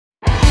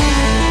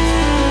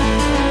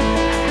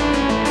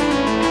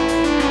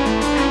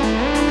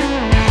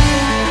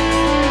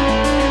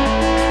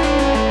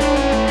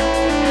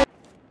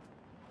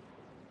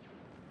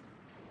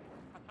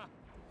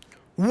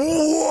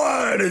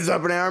What is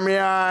up, Army?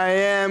 I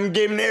am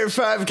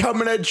Inator5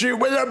 coming at you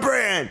with a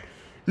brand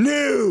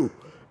new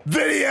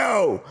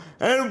video,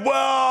 and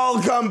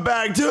welcome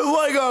back to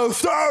LEGO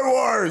Star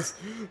Wars,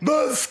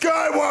 the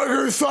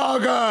Skywalker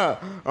Saga.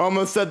 I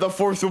almost said the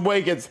Force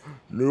Awakens.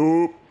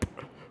 Nope.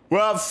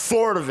 Well,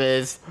 sort of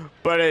is,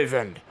 but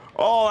isn't.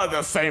 All at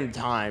the same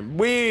time.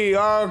 We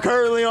are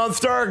currently on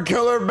Star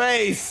Killer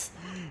Base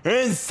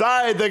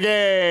inside the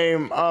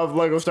game of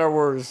LEGO Star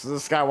Wars, the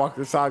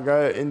Skywalker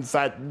Saga,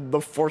 inside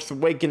the Force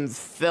Awakens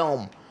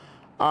film.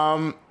 We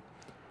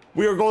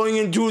are going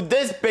into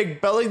this big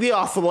belly, the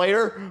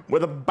Oscillator,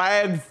 with a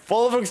bag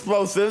full of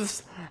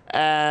explosives,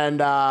 and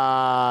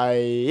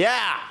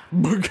yeah,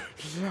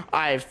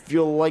 I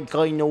feel like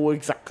I know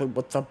exactly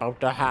what's about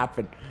to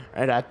happen,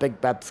 and I think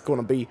that's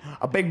gonna be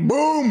a big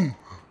boom.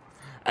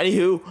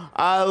 Anywho,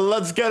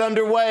 let's get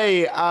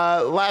underway.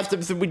 Last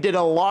episode we did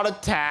a lot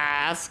of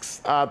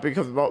tasks,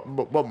 because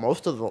well,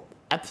 most of the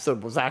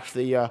episode was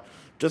actually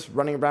just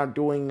running around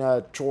doing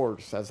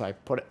chores, as I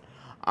put it.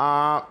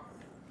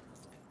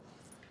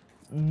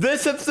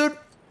 This episode,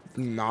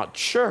 not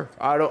sure.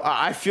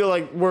 I feel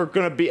like we're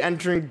gonna be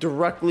entering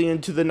directly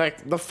into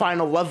the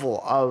final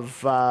level of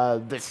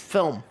this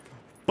film,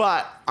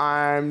 but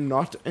I'm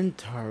not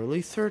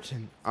entirely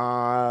certain.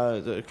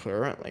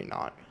 Currently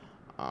not.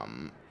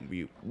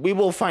 We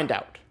will find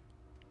out.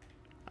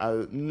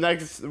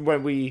 Next,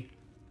 when we...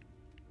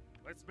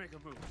 Let's make a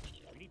move.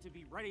 We need to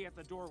be ready at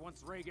the door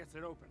once Rey gets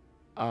it open.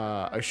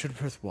 I should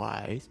press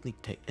Y.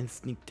 Sneak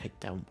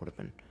takedown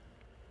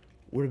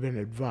would have been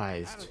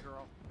advised.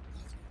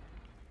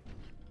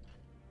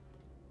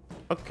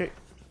 Okay.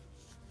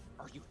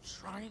 Are you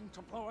trying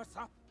to blow us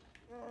up?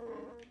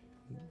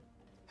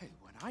 Hey,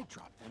 when I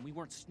dropped them, we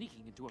weren't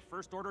sneaking into a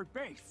First Order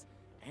base.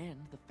 And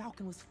the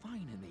Falcon was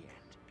fine in the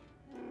end.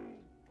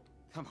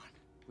 Come on,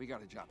 we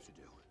got a job to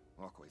do.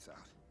 Walkway's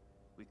out.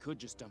 We could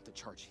just dump the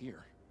charge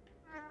here.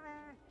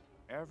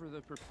 Ever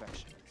the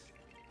perfectionist.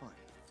 Fine.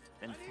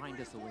 Then find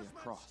us a way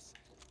across.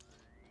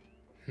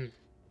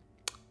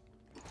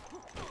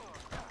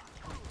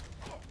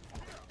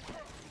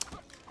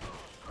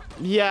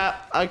 Yeah,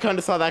 I kind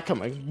of saw that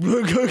coming.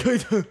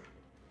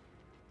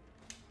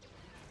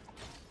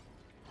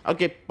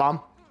 Okay, bomb.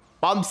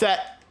 Bomb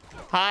set.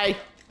 Hi.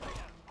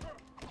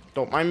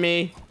 Don't mind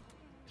me.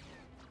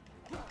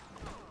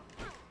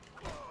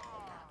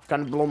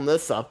 Kind of blown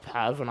this up,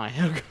 haven't I?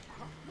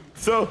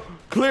 So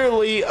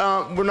clearly,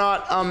 we're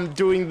not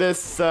doing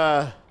this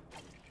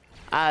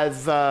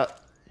as a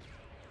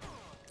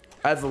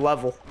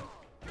level.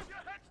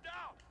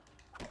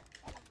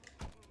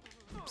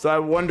 So I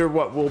wonder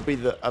what will be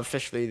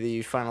officially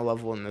the final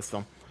level in this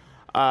film.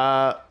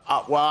 Well,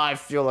 I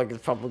feel like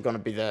it's probably going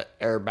to be the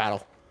air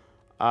battle.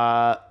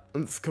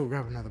 Let's go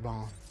grab another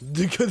bomb.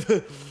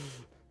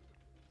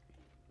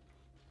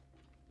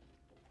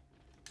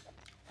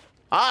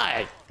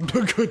 Hi!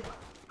 Good.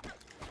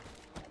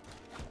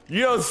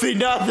 You don't see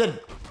nothing!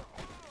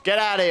 Get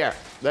out of here!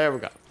 There we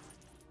go.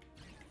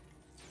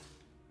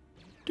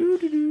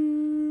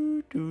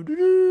 Doo-doo-doo,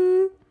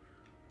 doo-doo-doo.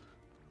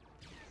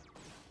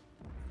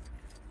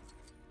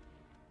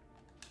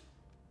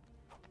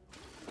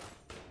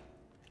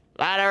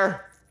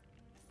 Ladder!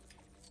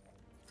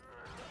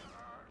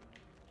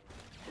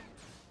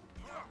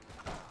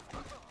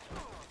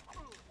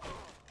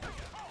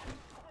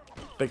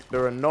 I think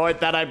they're annoyed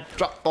that I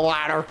dropped the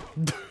ladder.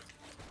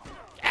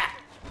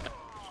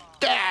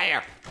 Get out of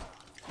here!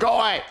 Go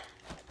away!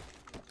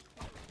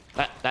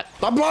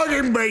 Stop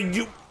bugging me,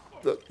 you!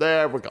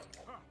 There we go.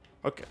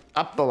 Okay,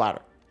 up the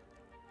ladder.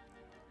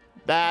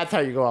 That's how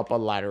you go up a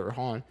ladder,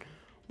 hon.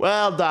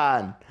 Well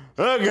done.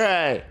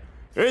 Okay,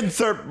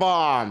 insert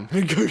bomb.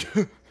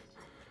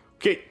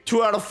 Okay,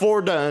 2 out of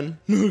 4 done.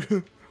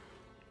 2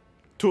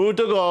 to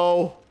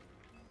go.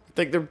 I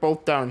think they're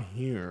both down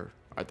here,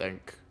 I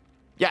think.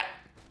 Yeah.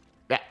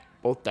 Yeah,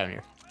 both down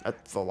here.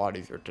 That's a lot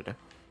easier to do.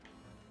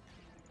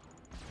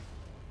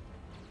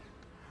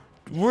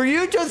 Were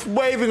you just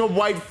waving a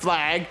white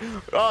flag?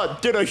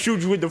 Did I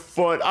shoot you in the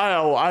foot?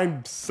 Oh,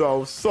 I'm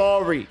so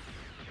sorry.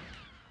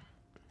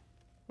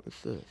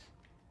 What's this?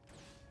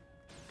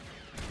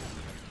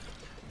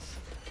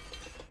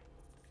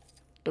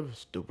 That was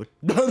stupid.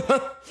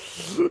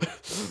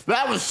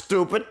 That was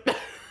stupid.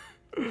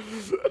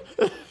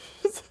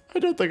 I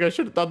don't think I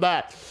should have done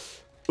that.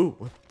 Ooh,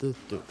 what does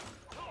this do?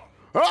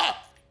 Ah!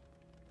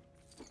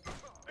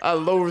 I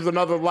lowered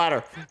another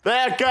ladder.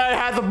 That guy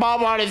has a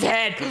bomb on his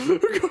head.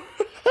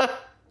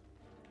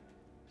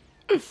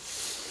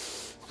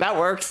 That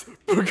works.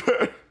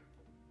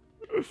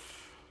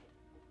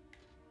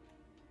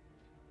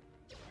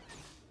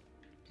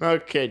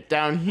 Okay,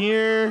 down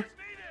here.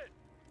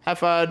 Have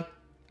fun.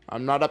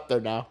 I'm not up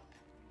there now.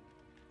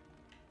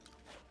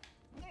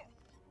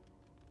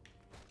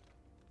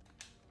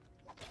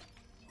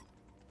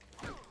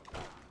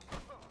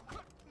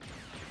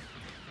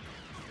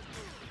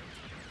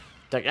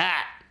 Take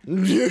that.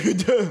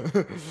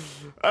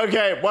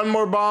 Okay, one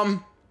more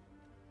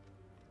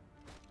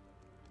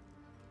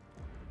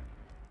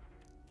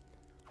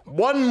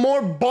one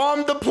more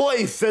bomb to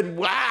place and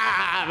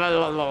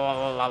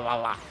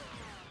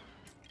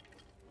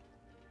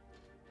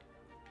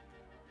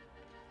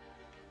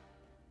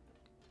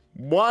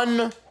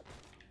one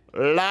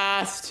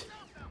last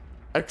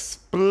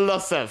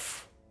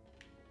explosive.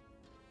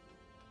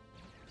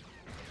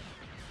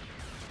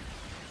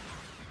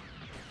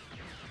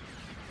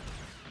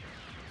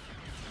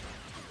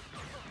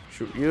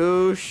 Shoot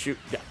you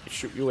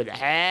in the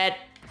head.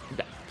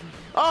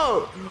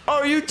 Oh,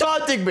 are you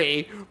taunting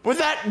me? Was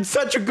that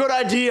such a good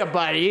idea,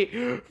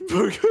 buddy?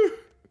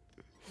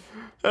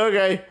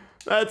 Okay,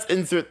 let's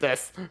insert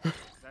this.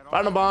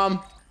 Final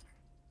bomb.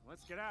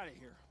 Let's get out of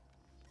here.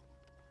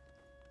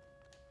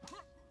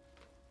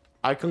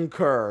 I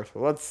concur.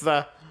 Let's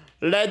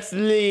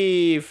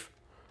leave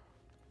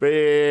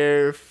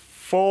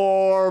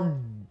before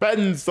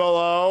Ben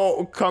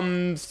Solo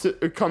comes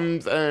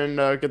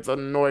and gets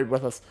annoyed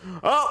with us.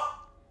 Oh,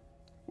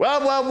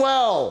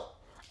 well.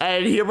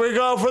 And here we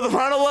go for the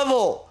final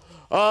level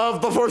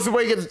of The Force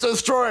Awakens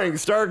destroying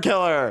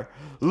Starkiller.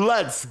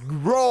 Let's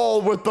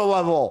roll with the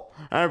level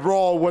and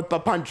roll with the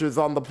punches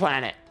on the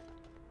planet.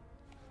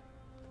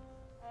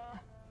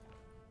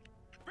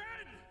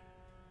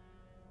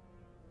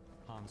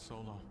 Han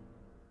Solo.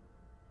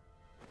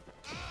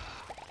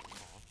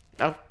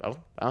 Oh.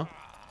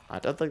 I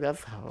don't think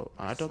that's how.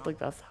 I don't think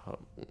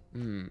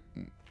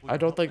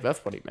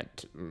that's what he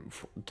meant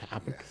to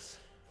happen. Yes.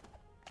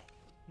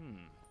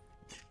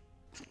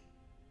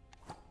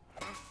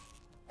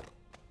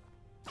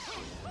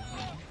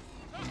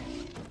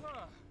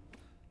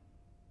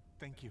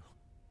 Thank you.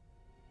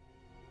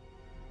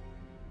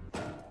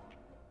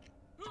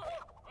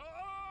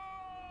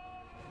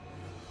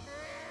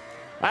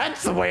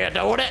 That's the way of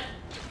doing it.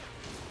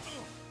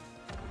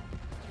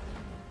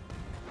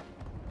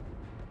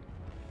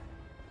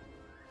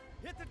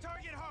 Hit the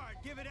target hard.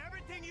 Give it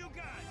everything you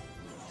got.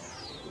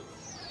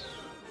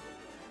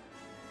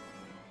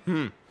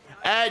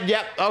 And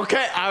yep,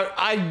 okay,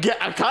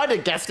 I kind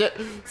of guessed it.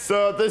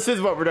 So this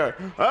is what we're doing.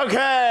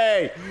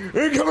 Okay,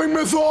 incoming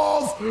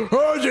missiles.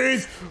 Oh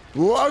jeez,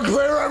 we'll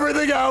clear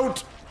everything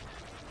out.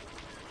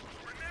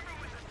 Remember,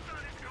 when the sun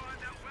is gone,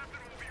 that weapon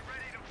will be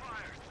ready to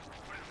fire.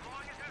 But as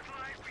long as there's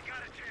light, we got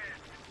a chance.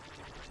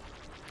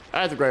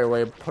 That's a great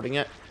way of putting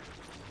it.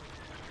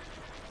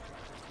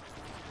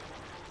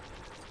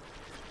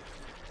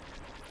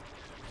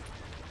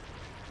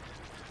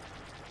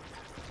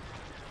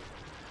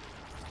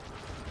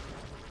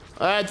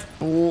 Let's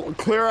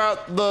clear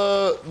out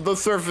the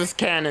surface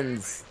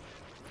cannons.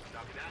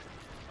 Copy that.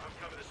 I'm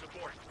coming to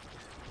support.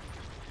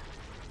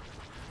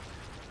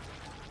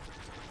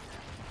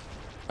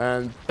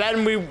 And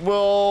then we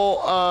will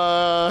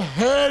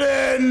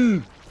head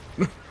in.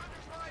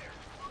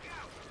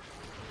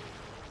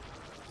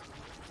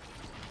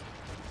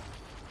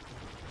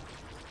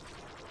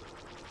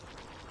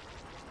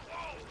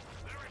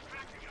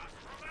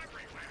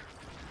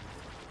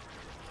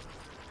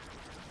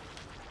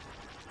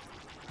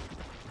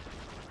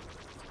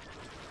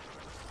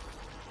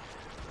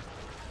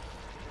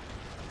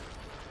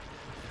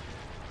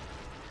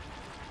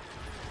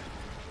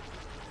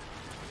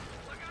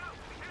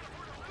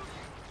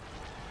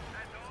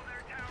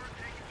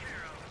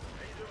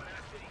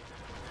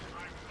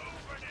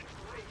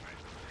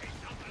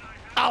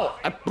 Ow,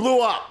 I blew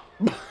up.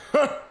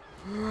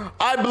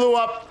 I blew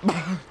up.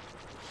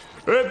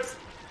 Oops.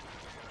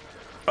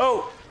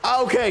 Oh,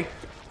 okay.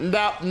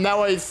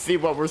 Now I see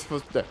what we're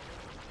supposed to do.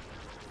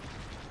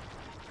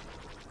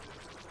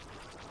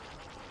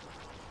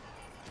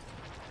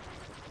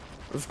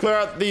 Let's clear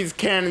out these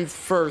cannons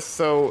first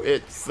so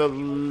it's a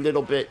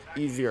little bit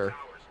easier.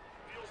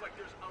 Feels like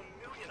there's a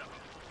million of them.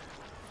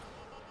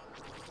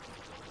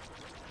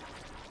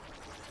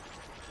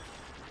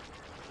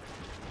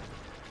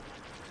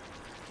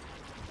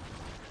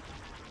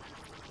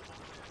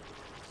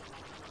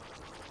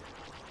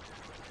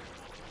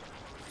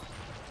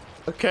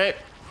 Okay,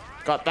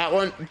 got that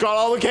one. Got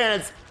all the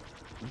cannons.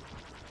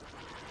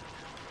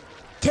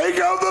 Take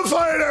out the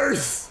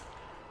fighters!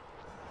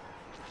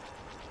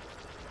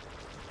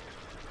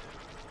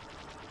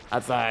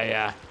 That's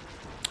that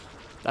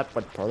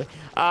went poorly.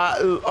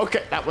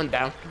 Okay, that went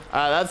down.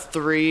 That's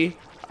 3.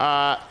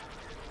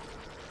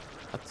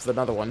 That's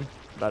another one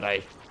that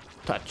I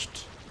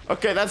touched.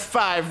 Okay, that's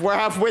 5. We're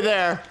halfway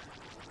there.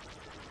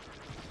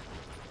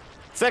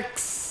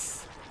 6.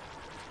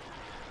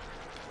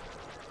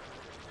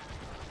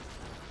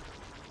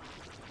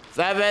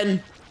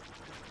 7.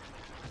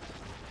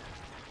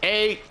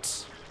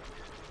 8.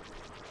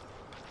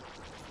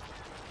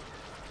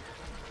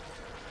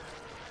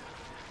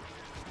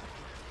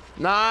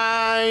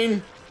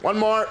 9. One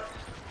more.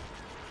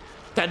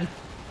 10.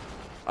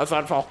 That's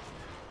not fall.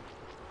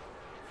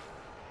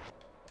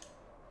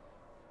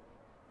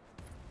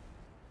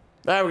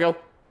 There we go.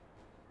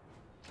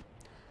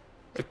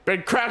 It's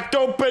been cracked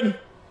open.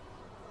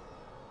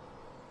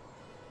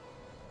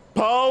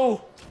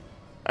 Poe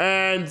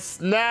and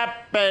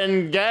Snap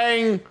and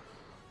gang,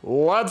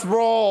 let's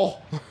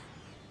roll.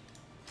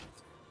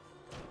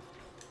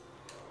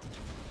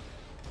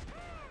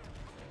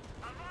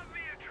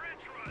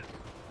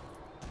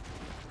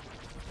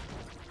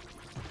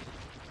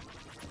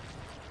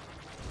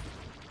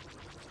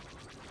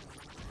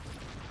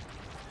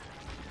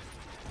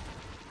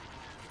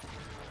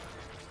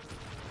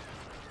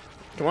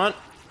 Come on.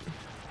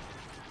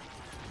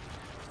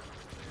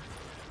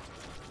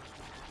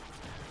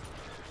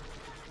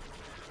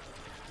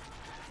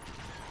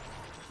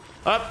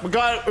 Up, we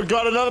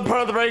got another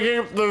part of the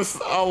breaking. There's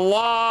a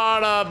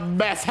lot of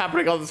mess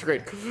happening on the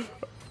screen.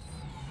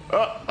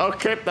 Oh,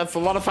 okay, that's a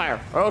lot of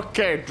fire.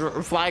 Okay,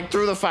 flying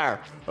through the fire.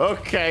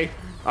 Okay,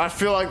 I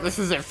feel like this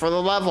is it for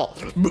the level.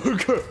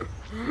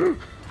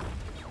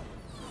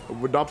 I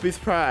would not be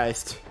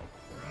surprised.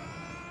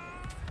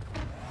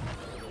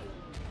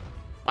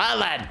 Well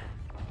then.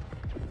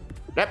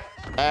 Yep,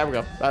 there we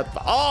go.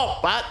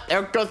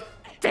 There goes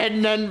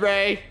Finn and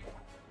Ray.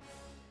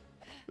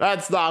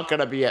 That's not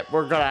gonna be it.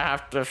 We're gonna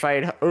have to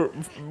fight.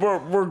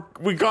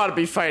 We gotta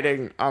be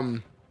fighting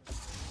him.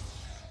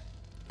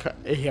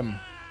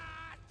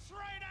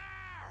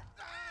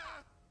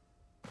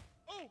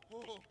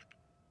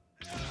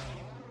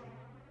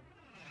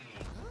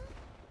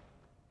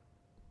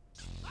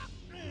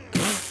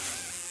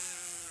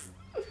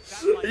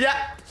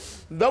 Yeah.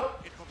 Nope.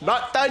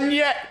 Not done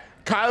yet.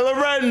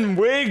 Kylo Ren,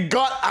 we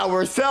got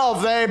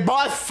ourselves a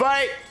boss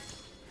fight.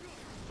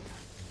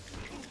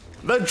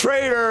 The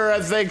traitor,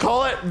 as they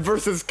call it,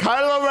 versus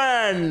Kylo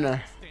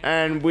Ren.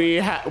 And we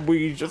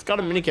just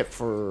got a minikit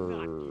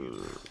for...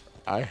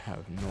 I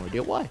have no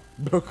idea why.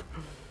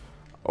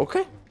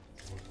 Okay.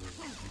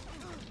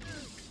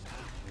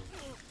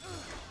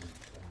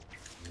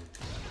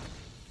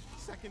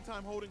 Second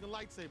time holding a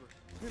lightsaber,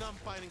 and I'm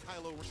fighting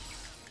Kylo Ren.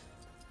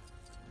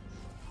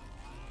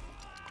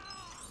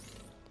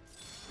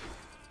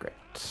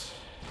 Great.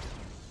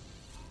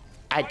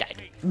 I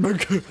died.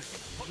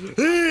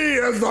 He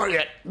has not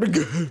yet.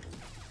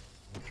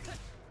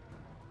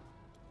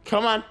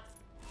 Come on.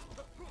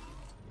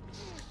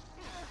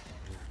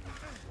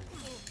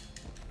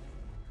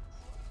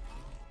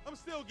 I'm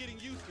still getting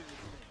used to this,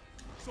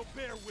 so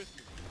bear with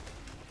me.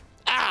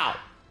 Ow!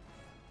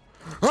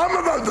 I'm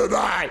about to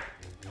die.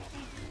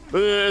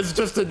 It's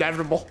just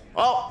inevitable.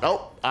 Oh,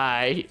 no.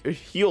 I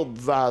healed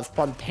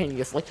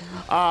spontaneously.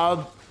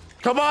 Come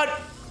on.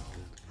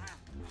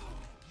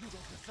 You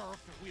don't deserve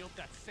to wield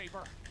that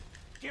saber.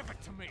 Give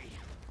it to me.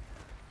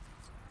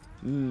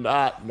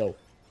 No.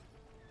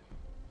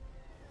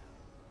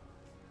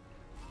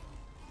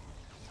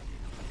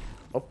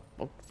 Oh,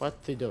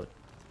 what's he doing?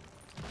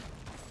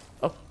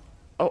 Oh,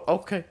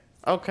 okay.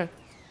 Okay.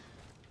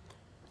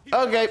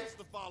 It's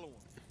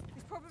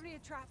probably a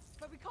trap,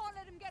 but we can't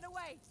let him get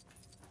away.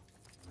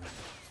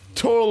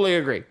 Totally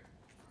agree.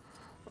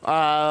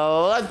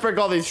 Let's break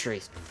all these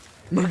trees.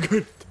 We're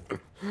good.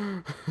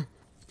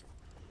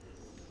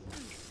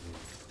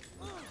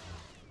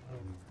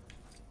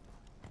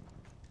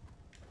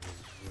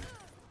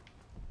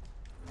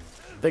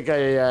 I think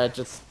I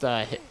just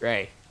hit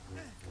Ray.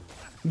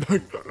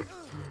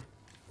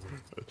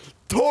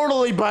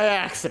 Totally by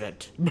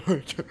accident.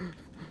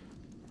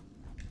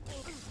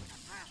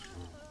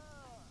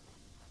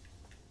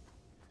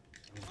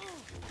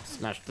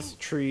 Smash this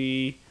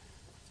tree.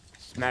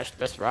 Smash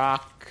this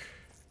rock.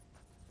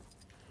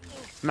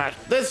 Smash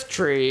this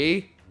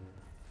tree.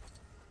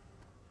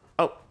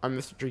 Oh, I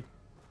missed a tree.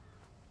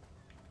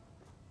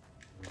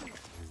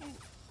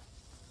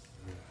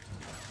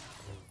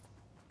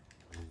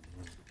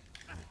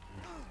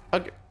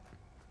 Okay.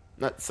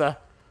 Let's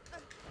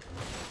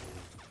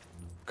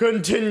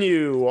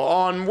continue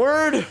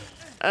onward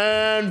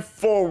and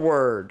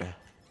forward.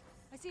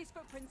 I see his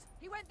footprints.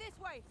 He went this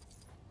way.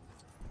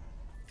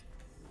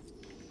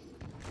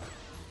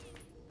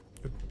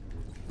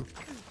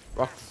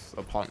 Rocks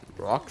upon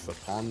rocks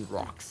upon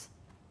rocks.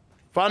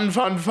 Fun.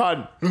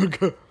 Smash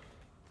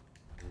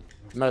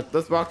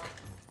this rock.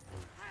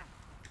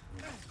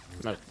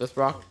 Smash this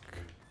rock.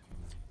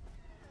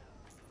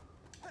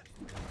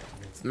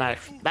 Smash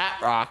that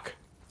rock.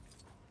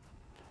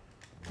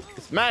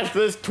 Smash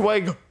this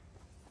twig.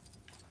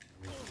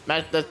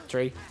 Smash this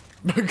tree.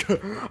 I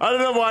don't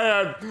know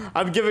why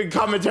I'm giving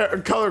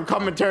color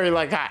commentary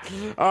like that.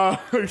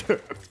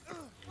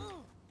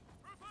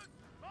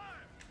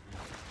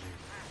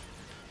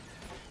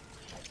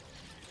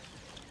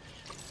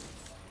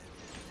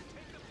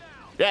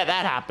 Yeah,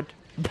 that happened.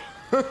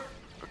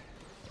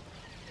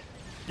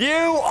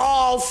 You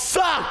all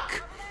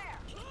suck!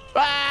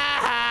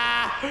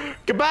 Ah,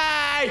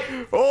 goodbye!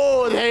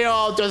 Oh, they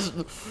all just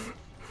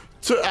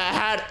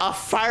had a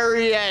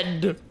fiery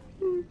end.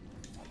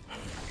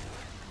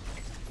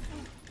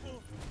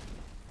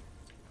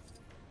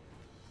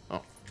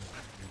 Oh.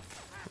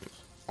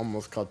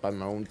 Almost caught by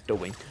my own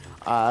doing.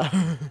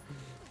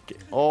 Get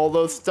all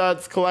those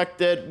studs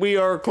collected. We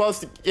are close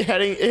to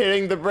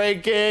hitting the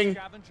breaking.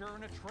 Scavenger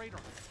and a traitor.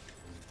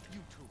 You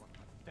two are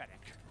pathetic.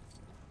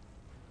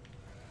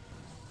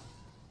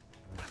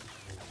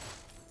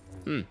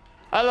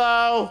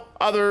 Hello,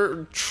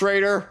 other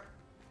traitor.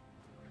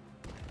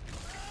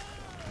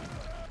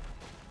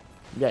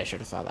 Yeah, I should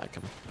have saw that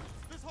coming.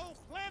 This whole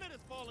planet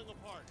is falling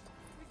apart.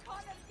 We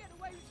can't let him get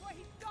away with what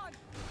he's done.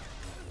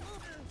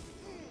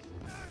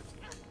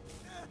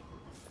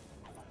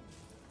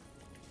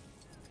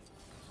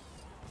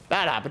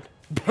 That happened.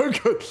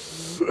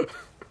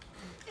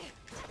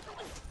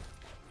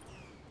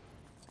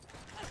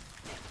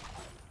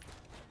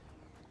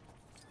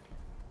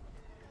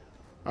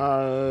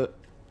 You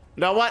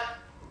know what?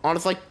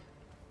 Honestly,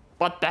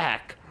 what the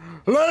heck?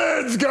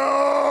 Let's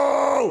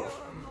go!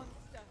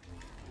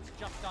 It's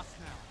just us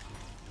now.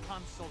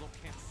 Han Solo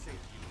can't save you.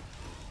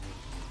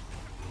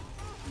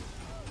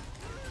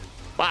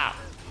 Wow.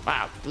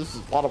 Wow, this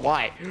is a lot of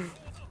white.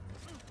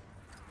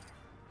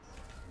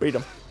 Beat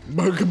him.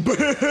 Make a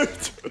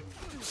bit.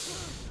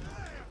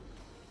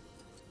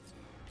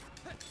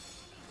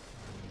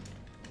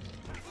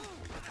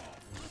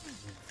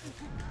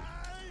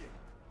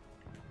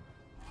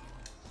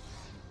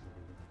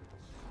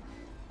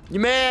 You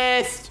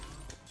missed!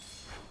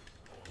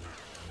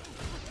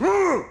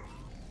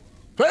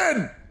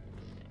 Finn!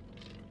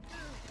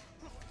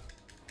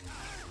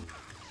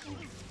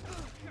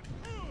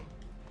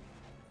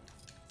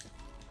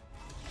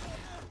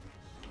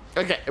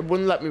 Okay, it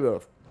wouldn't let me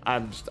move.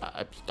 I'm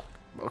stuck.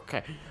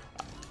 Okay.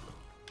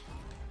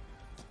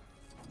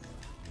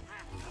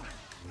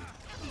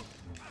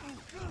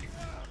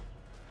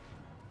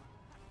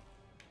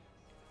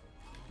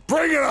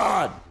 Bring it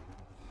on!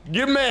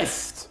 You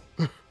missed!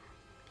 You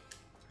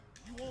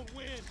won't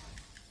win.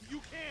 You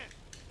can't.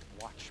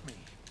 Watch me.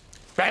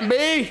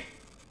 Bambi!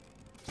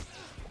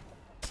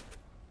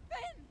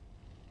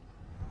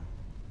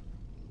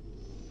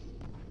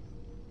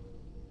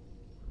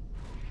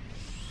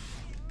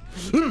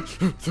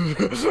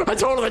 I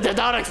totally did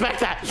not expect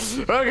that.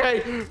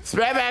 Okay,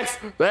 spam X.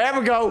 There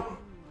we go.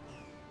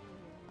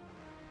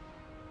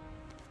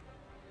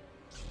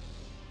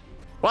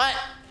 What?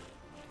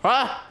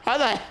 Huh? How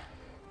the?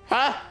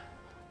 Huh?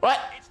 What?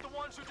 It's the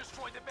ones who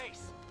destroyed the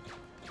base.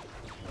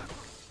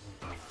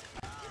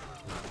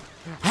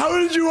 How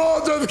did you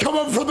all just come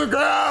up from the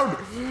ground?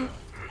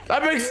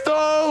 That makes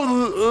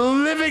no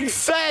living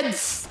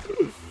sense.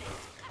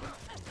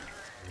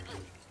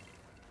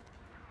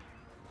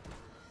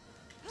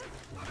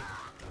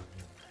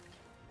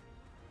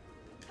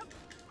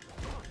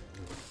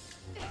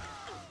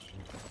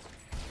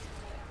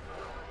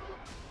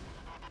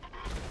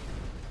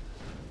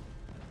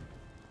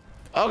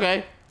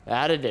 Okay,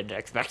 that I didn't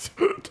expect.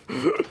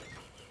 You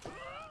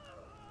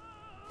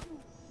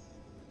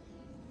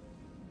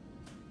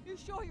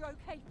sure you're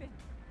okay, Finn?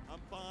 I'm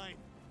fine.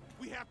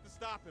 We have to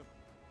stop him.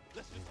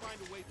 Let's just find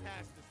a way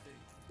past this thing.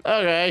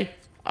 Okay,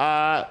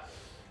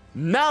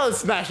 now let's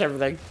smash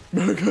everything.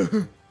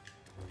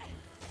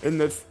 in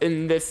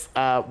this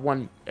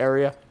one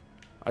area,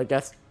 I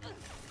guess.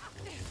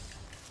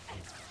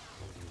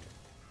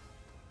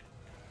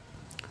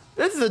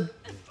 This is a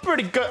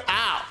pretty good.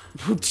 Ow!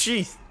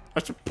 Jeez,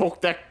 I should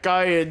poke that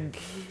guy in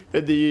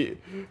the.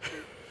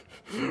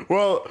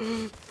 Well,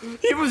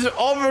 he was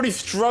already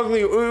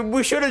struggling.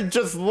 We should have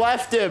just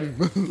left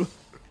him.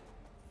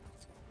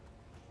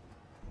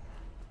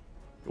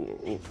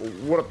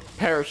 Would have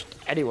perished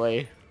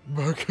anyway.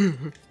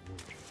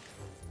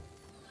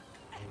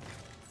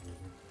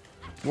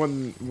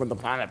 when the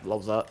planet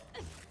blows up.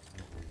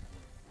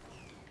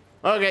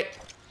 Okay.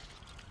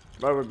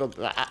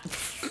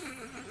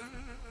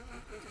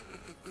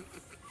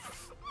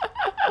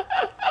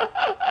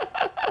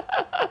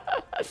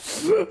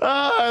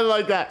 I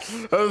like that.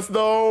 A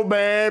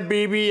snowman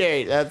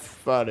BB-8. That's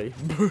funny.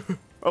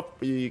 Oh,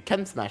 you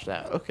can smash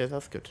that. Okay,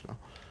 that's good to know.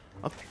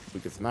 Oh, we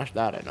can smash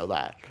that. I know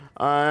that.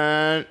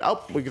 And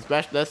oh, we can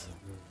smash this.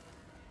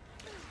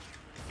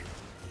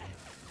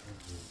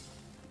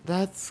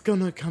 That's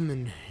gonna come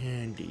in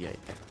handy, I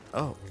think.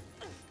 Oh.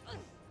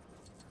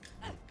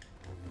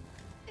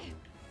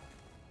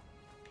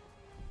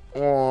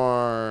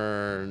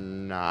 Or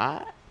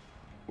not?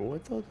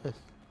 What's all this?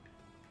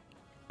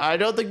 I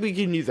don't think we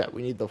can use that.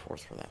 We need the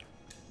force for that.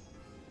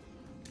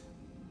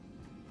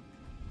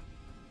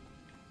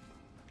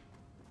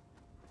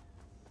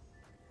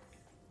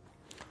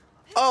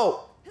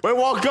 Oh, we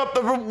walk up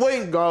the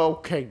wing.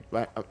 Okay,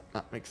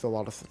 that makes a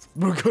lot of sense.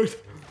 We're good.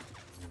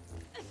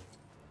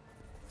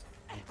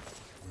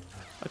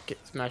 Okay,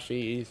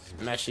 smashy,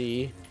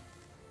 smashy.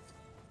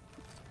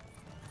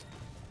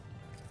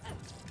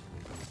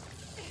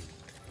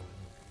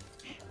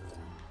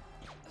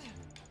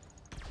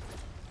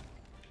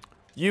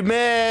 You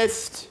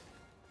missed.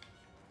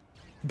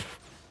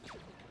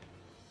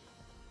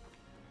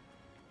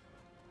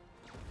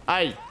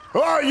 Aye.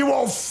 Oh, you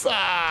all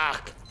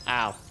suck.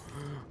 Ow.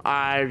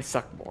 I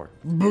suck more.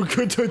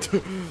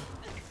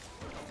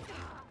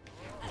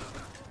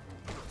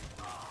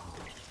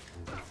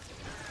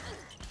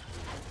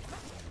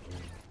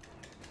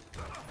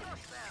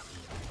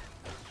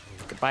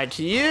 Goodbye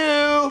to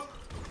you.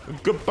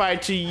 Goodbye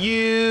to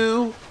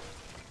you.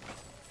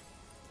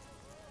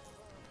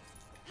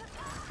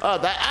 Oh,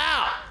 that.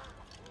 Ow!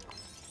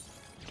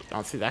 I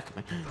don't see that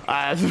coming.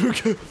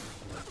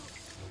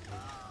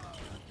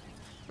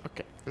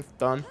 Okay, it's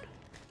done.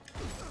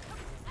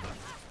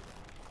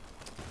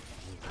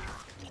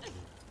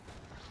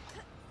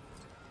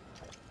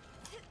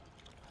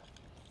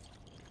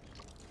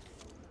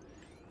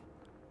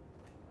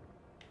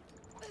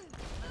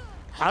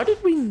 How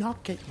did we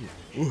not get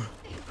you?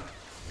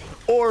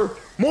 Or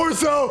more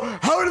so,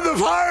 how did the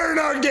fire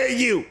not get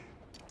you?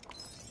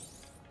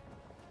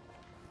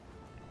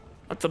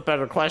 That's a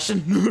better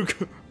question.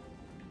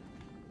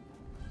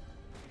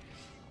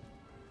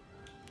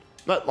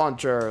 Net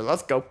launcher,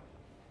 let's go.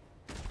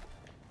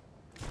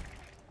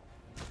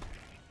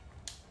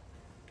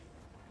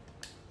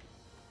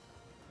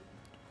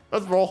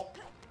 Let's roll.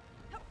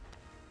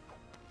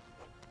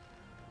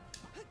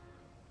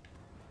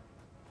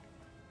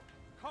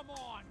 Come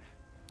on.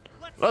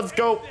 Let's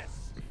go. end this.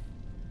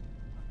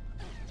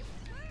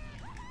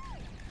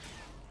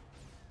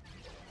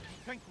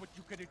 Think what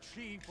you could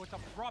achieve with the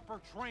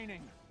proper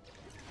training.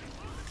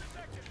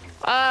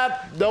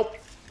 Nope.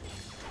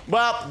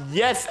 Well,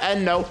 yes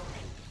and no.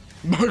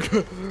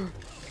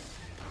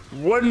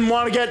 Wouldn't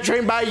want to get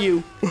trained by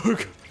you.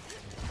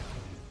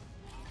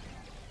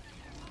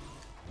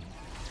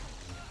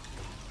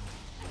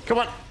 Come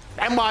on,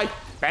 stand by,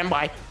 stand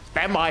by,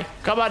 stand by.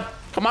 Come on,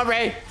 come on,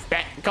 Ray.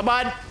 Come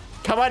on,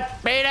 come on,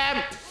 beat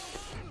him.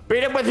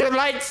 Beat him with your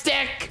light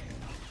stick.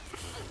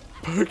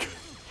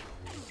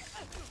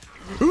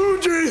 Oh,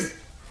 jeez.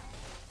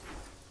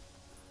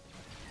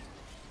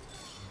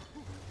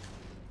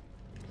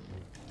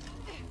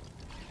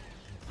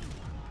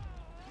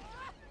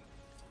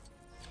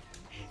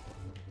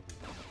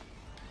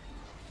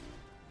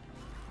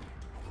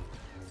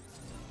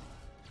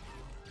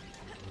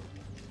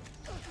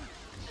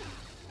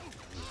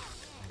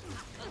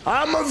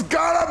 I almost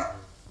got him!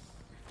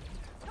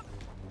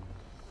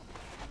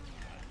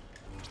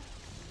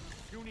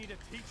 You need a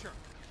teacher.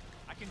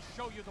 I can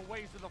show you the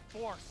ways of the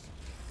Force.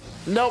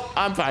 Nope,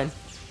 I'm fine.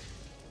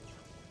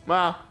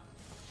 Well,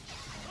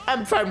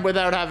 I'm fine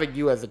without having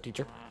you as a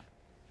teacher.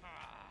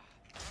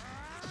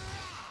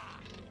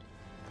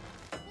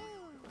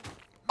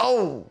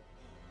 Oh!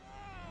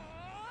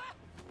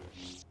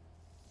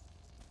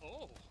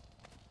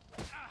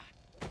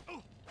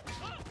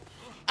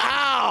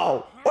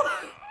 Ow!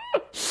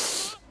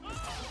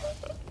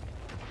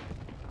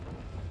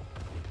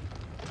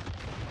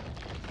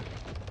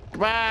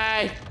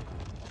 Bye!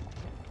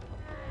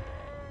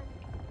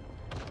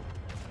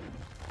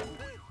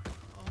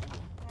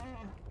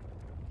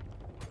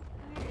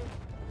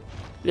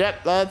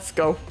 Yep, let's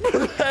go.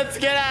 Let's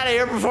get out of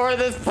here before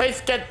this place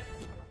gets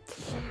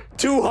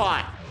too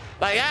hot.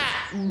 Like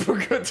that.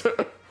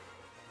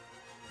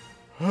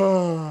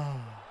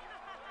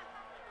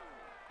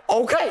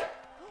 Okay.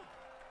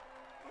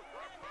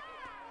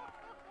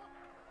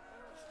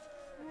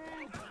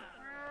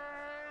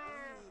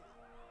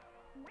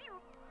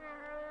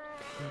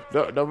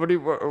 No, nobody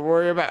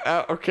worry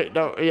about. Okay,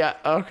 no, yeah,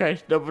 okay.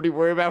 Nobody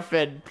worry about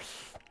Finn.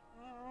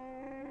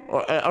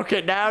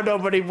 Okay, now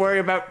nobody worry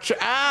about.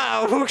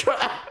 Ow! Well,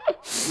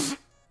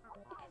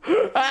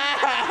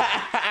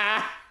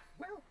 I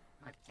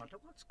wonder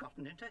what's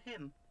gotten into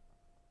him.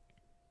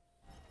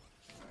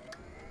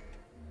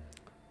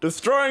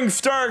 Destroying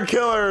Star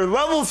Killer,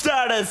 level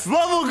status,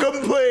 level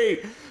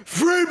complete,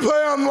 free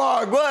play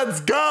unlocked.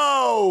 Let's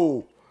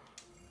go.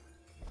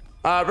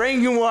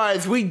 Ranking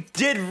wise, we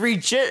did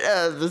reach it.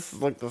 This is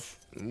like this.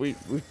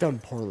 We've done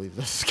poorly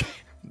this game.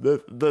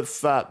 This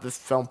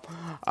film.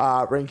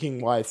 Ranking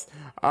wise.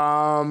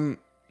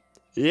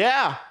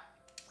 Yeah.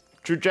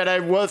 True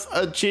Jedi was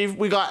achieved.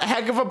 We got a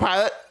heck of a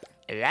pilot.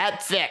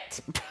 That's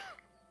it.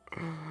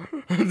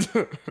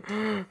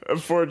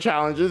 4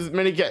 challenges,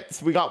 mini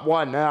kits. We got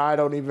 1. I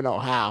don't even know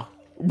how.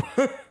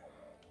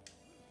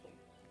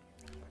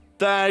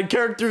 Then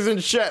characters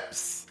and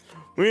ships.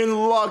 We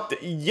unlocked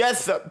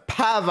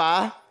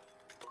Pava,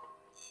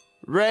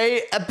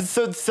 Rey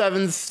Episode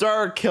 7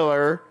 Star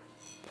Killer,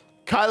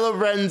 Kylo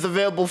Ren's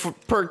available for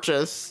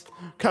purchase,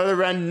 Kylo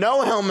Ren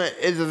no helmet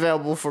is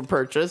available for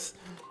purchase,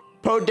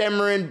 Poe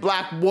Dameron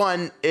Black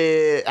 1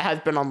 has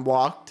been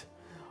unlocked,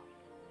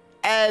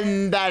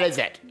 and that is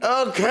it.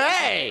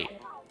 Okay!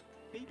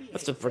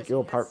 That's the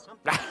freaking part.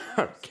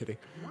 I'm kidding.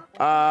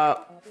 BB-8,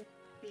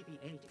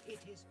 it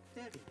is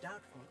very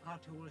doubtful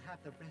Arthur will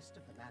have the rest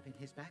of the lab in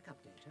his backup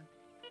data.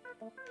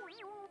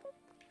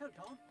 Hold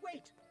on,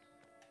 wait.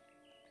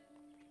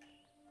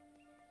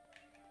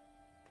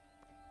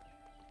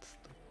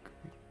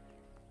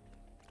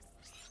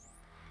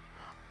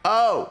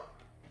 Oh,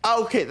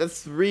 okay,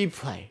 that's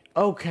replay.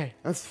 Okay,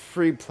 that's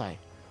free play.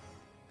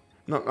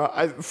 No,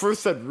 I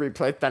first said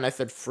replay, then I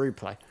said free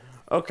play.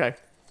 Okay,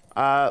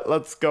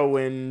 let's go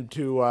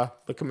into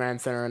the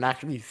command center and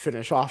actually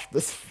finish off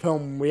this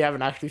film. We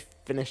haven't actually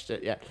finished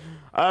it yet.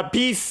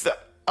 Piece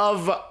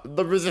of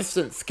the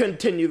Resistance,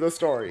 continue the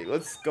story.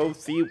 Let's go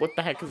see what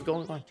the heck is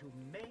going on. You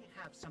may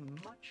have some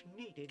much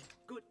needed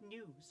good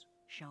news.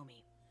 Show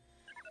me.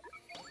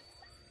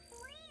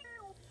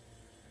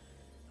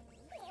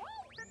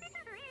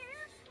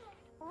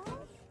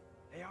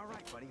 Hey, all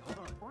right, buddy, hold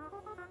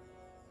on.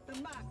 The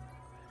map,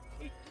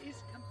 it is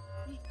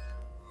complete.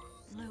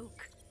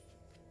 Luke.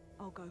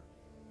 I'll go.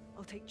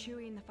 I'll take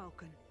Chewie and the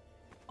Falcon.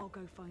 I'll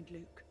go find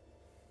Luke.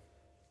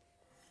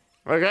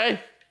 Okay.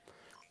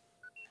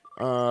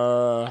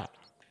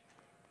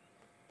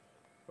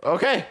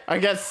 Okay, I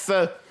guess,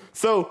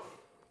 so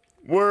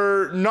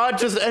we're not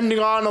just ending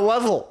on a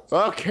level.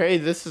 Okay,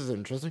 this is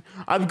interesting.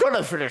 I'm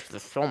gonna finish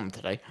this film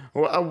today.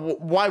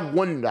 Why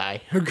wouldn't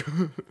I?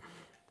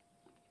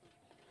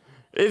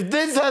 If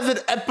this has an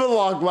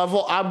epilogue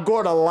level, I'm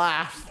gonna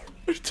laugh.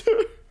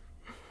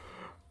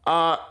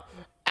 Act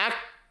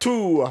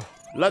 2.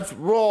 Let's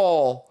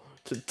roll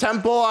to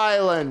Temple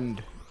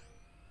Island.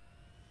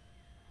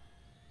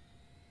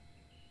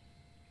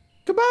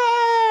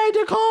 Goodbye,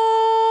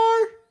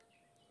 Decor!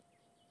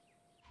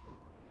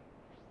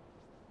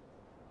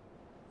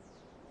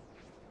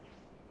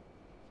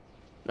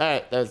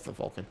 Alright, there's the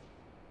Vulcan.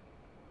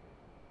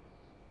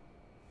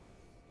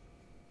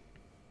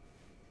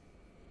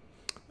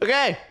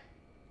 Okay,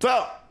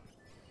 so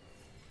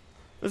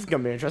this is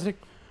gonna be interesting.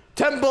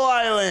 Temple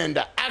Island,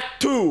 Act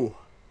 2.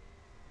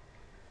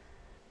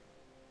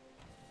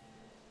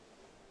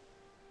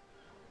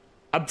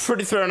 I'm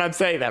pretty certain I'm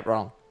saying that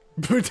wrong.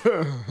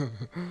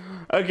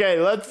 Okay,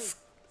 let's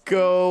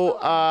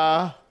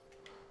go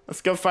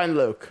find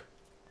Luke.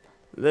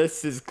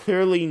 This is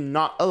clearly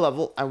not a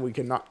level, and we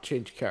cannot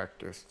change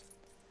characters.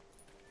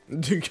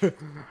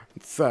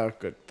 It's a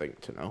good thing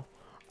to know.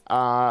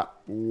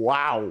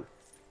 Wow.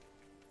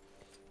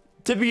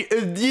 You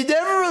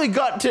never really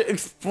got to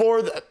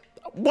explore the...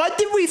 What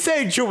did we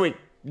say, Chewie?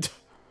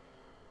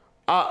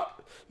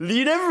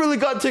 You never really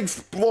got to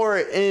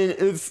explore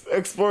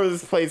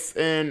this place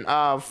in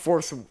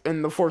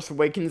the Force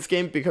Awakens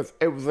game because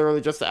it was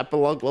literally just an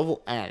epilogue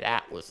level, and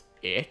that was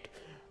it.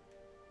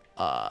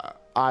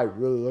 I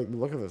really like the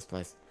look of this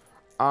place.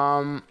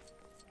 Up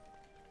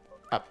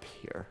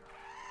here.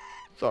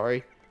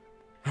 Sorry.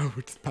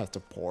 We just passed a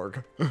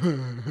porg.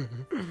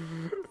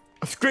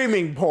 A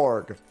screaming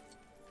porg.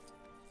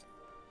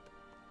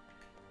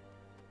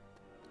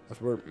 As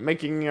we're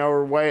making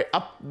our way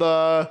up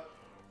the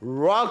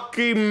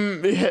rocky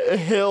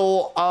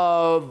hill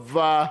of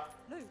the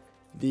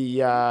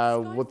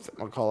what's it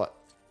gonna call it?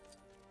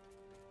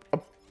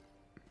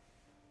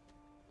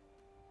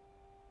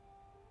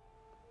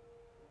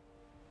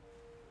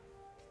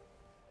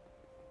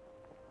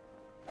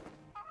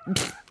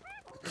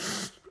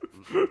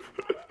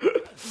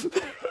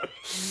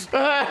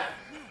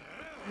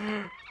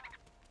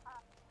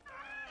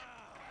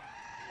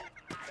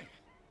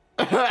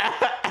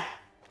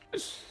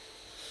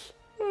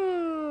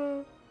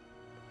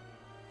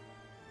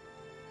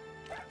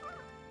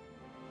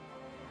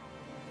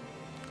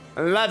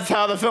 And that's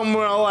how the film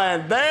will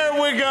end. There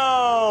we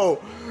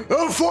go!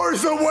 The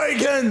Force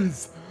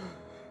Awakens!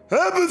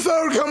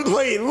 Episode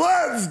complete!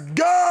 Let's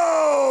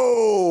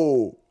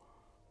go!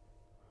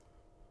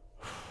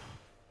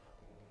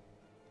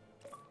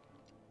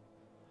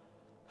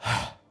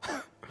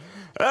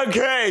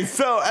 Okay,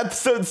 so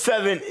episode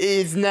 7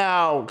 is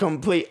now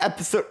complete.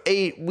 Episode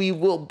 8 we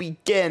will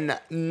begin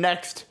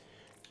next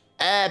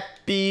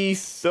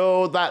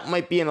episode. That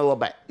might be in a little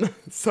bit.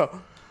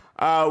 So,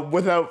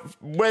 with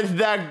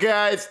that,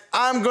 guys,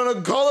 I'm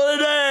gonna call it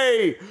a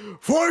day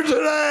for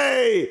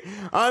today.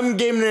 I'm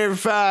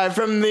Inator5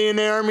 from the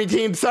Inator Army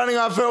team, signing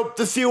off. I hope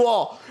to see you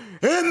all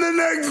in the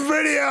next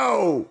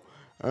video.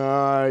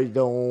 I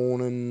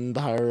don't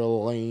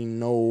entirely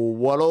know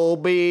what'll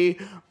be,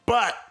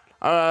 but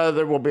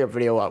there will be a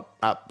video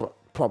out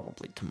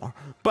probably tomorrow.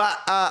 But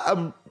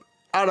I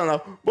don't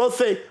know. We'll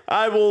see.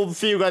 I will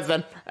see you guys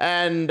then.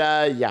 And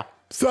yeah.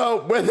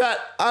 So with that,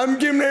 I'm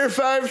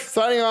Inator5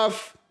 signing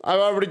off. I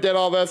already did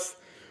all this.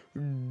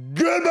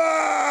 Goodbye!